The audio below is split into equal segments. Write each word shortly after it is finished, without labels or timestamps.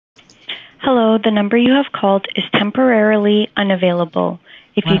Hello, the number you have called is temporarily unavailable.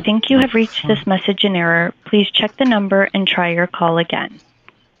 If you think you have reached this message in error, please check the number and try your call again.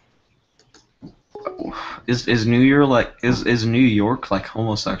 Is New York like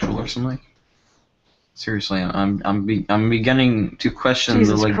homosexual or something? Seriously, I'm beginning to question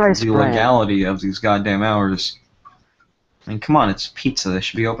the legality of these goddamn hours. I mean, come on, it's pizza. They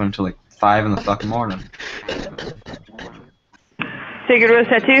should be open until like 5 in the fucking morning. Take a rose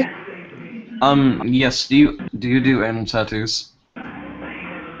tattoo? Yes. Do you do anal tattoos?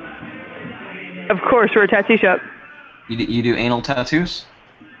 Of course, we're a tattoo shop. You do anal tattoos?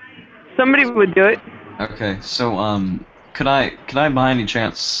 Somebody would do it. Okay, so could I by any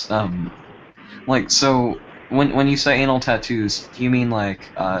chance like, so when you say anal tattoos, do you mean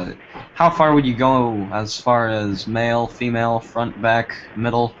like how far would you go as far as male, female, front, back,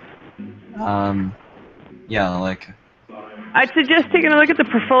 middle? Yeah, like. I'd suggest taking a look at the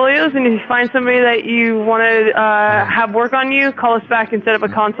portfolios, and if you find somebody that you want to have work on you, call us back and set up a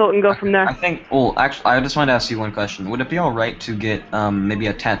consult and go from there. I think, well, actually, I just wanted to ask you one question. Would it be alright to get maybe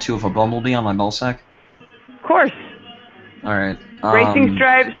a tattoo of a bumblebee on my ballsack? Of course. Alright. Racing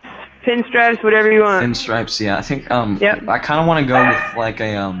stripes, pinstripes, whatever you want. Pinstripes, yeah. I think, Yep. I kind of want to go with like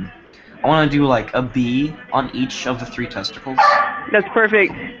a, I want to do like a bee on each of the 3 testicles. That's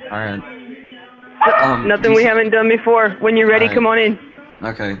perfect. Alright. Nothing we haven't done before. When you're ready, come on in.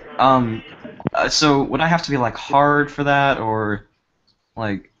 Okay. So would I have to be like hard for that, or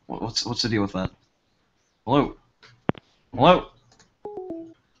like what's the deal with that? Hello. Hello.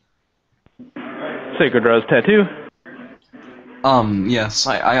 Sacred Rose Tattoo. Yes.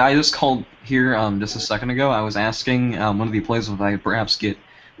 I just called here just a second ago. I was asking one of the employees if I could perhaps get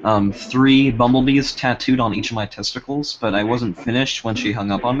 3 bumblebees tattooed on each of my testicles, but I wasn't finished when she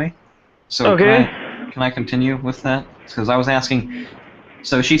hung up on me. So okay. Can I continue with that? Because I was asking.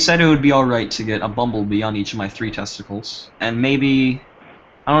 So she said it would be alright to get a bumblebee on each of my 3 testicles, and maybe,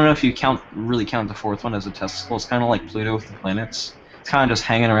 I don't know if you really count the 4th one as a testicle. It's kind of like Pluto with the planets. It's kind of just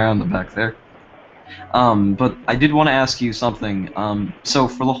hanging around the back there. But I did want to ask you something. So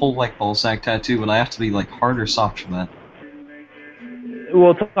for the whole like ballsack tattoo, would I have to be like hard or soft for that?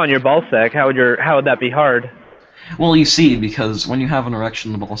 Well, it's on your ball sack. How would that be hard? Well, you see, because when you have an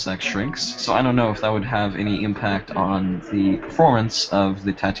erection, the ballsack shrinks, so I don't know if that would have any impact on the performance of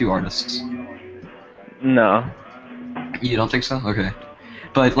the tattoo artists. No. You don't think so? Okay.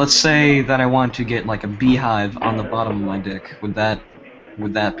 But let's say that I want to get like a beehive on the bottom of my dick. Would that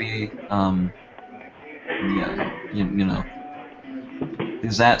be, yeah, you know.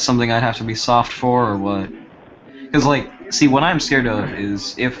 Is that something I'd have to be soft for, or what? Because, like, see, what I'm scared of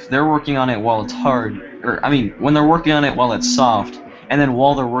is if they're working on it while it's hard, or, I mean, when they're working on it while it's soft, and then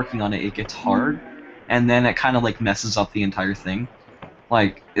while they're working on it, it gets hard, and then it kind of, like, messes up the entire thing.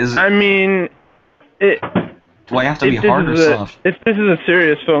 Like, is it... I mean, do I have to be hard or soft? If this is a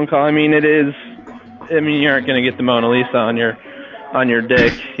serious phone call, I mean, it is... I mean, you aren't going to get the Mona Lisa on your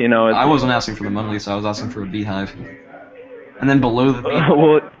dick, you know. I wasn't asking for the Mona Lisa, I was asking for a beehive. And then below the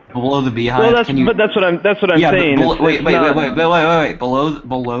beehive... below the beehive, well, can you... But that's what I'm saying. Wait.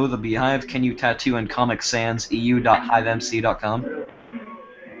 Below the beehive, can you tattoo in Comic Sans eu.hivemc.com?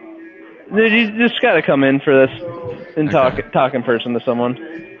 Dude, you just gotta come in for this and talk in person to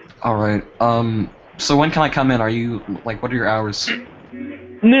someone. Alright, so when can I come in? Are you, like, what are your hours?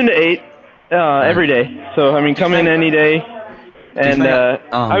 Noon to 8, every day. So, I mean, come in any day. And,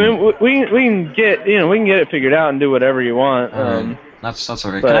 I mean, we can get, you know, we can get it figured out and do whatever you want. That's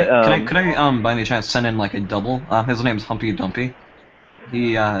alright. But, could I by any chance send in like a double? His name's Humpty Dumpty.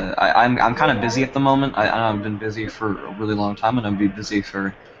 I'm kind of busy at the moment. I've been busy for a really long time, and I'll be busy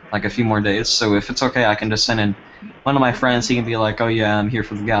for like a few more days. So if it's okay, I can just send in one of my friends. He can be like, oh yeah, I'm here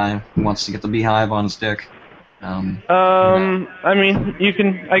for the guy who wants to get the beehive on his dick. I mean, you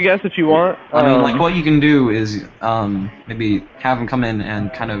can, I guess, if you want. I mean, like, what you can do is, maybe have him come in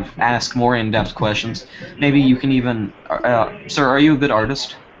and kind of ask more in-depth questions. Maybe you can even, sir, are you a good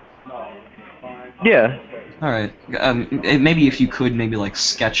artist? Yeah. Alright, maybe if you could maybe, like,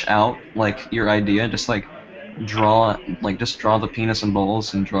 sketch out, like, your idea, just, like, draw the penis and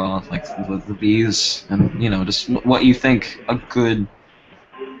balls, and draw, like, the bees, and, you know, just what you think a good...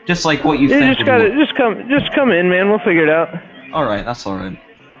 Just like what you think. Just come in, man. We'll figure it out. All right, that's all right.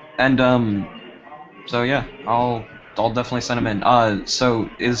 And so yeah, I'll definitely send him in. So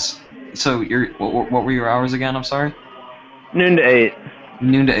what were your hours again? I'm sorry. Noon to 8.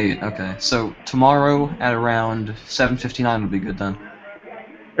 Noon to 8. Okay. So tomorrow at around 7:59 would be good then.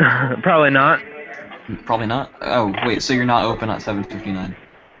 Probably not. Probably not. Oh wait, so you're not open at 7:59?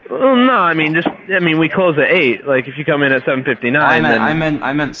 Well, no, I mean we close at 8. Like if you come in at 7:59, I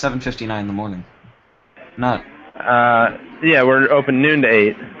meant 7:59 in the morning. Not. Yeah, we're open noon to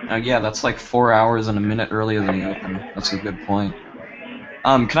 8. Yeah, that's like 4 hours and a minute earlier than you open. That's a good point.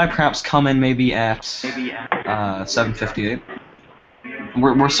 Could I perhaps come in maybe at 7:58?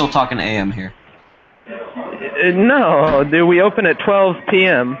 We're still talking AM here. No, dude, we open at 12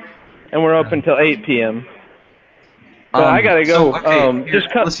 p.m. and we're open till 8 p.m. But I gotta go. So, okay,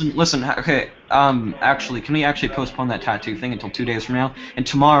 just cut. Listen. Okay. Actually, can we actually postpone that tattoo thing until 2 days from now? And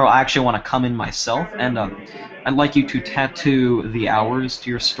tomorrow, I actually want to come in myself, and I'd like you to tattoo the hours to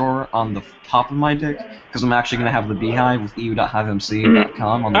your store on the top of my dick, because I'm actually gonna have the beehive with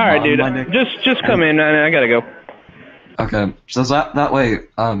eu.hivemc.com on the bottom of my dick. Just come in, and I gotta go. Okay. So that way,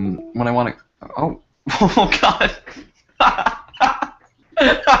 when I want to. Oh God.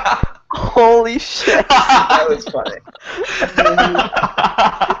 Holy shit! That was funny.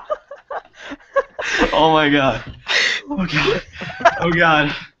 Oh my God. Oh God. Oh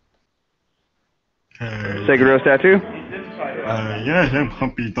God. Sacred Rose Tattoo? Yes, I'm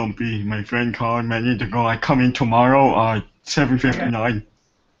Humpy Dumpy. My friend called me. I need to go. I come in tomorrow, 7:59.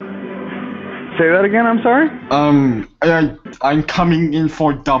 Say that again, I'm sorry? I'm coming in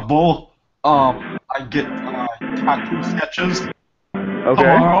for double. I get, tattoo sketches. Okay.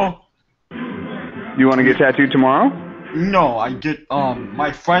 Tomorrow. You want to get tattooed tomorrow? No, I get,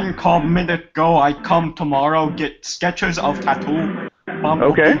 my friend called a minute ago. I come tomorrow, get sketches of tattoo.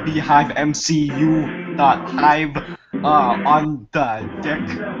 Okay. Beehive MCU.hive, on the dick.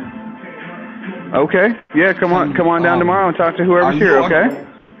 Okay. Yeah, come on down tomorrow and talk to whoever's here, okay?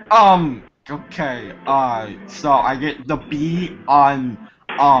 Okay, so I get the bee on,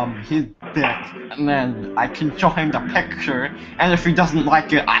 his dick, and then I can show him the picture, and if he doesn't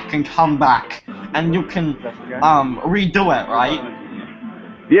like it, I can come back, and you can, redo it, right?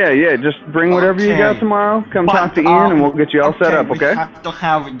 Yeah, just bring whatever you got tomorrow, talk to Ian, and we'll get you all set up, okay? We have to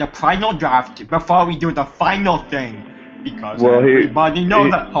have the final draft before we do the final thing, because everybody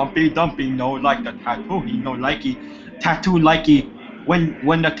knows that Humpy Dumpy no like the tattoo, he no likey, tattoo likey.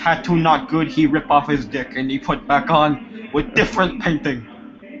 When the tattoo not good, he rip off his dick and he put back on with different painting.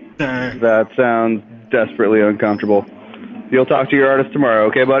 That sounds desperately uncomfortable. You'll talk to your artist tomorrow,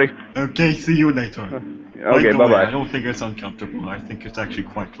 okay, buddy? Okay, see you later. Okay, bye-bye. I don't think it's uncomfortable. I think it's actually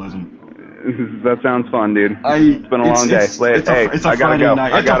quite pleasant. That sounds fun, dude. It's been a long day. Hey, I gotta go.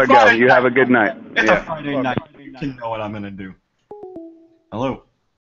 I gotta go. You have a good night. It's a Friday night. You can know what I'm gonna do. Hello.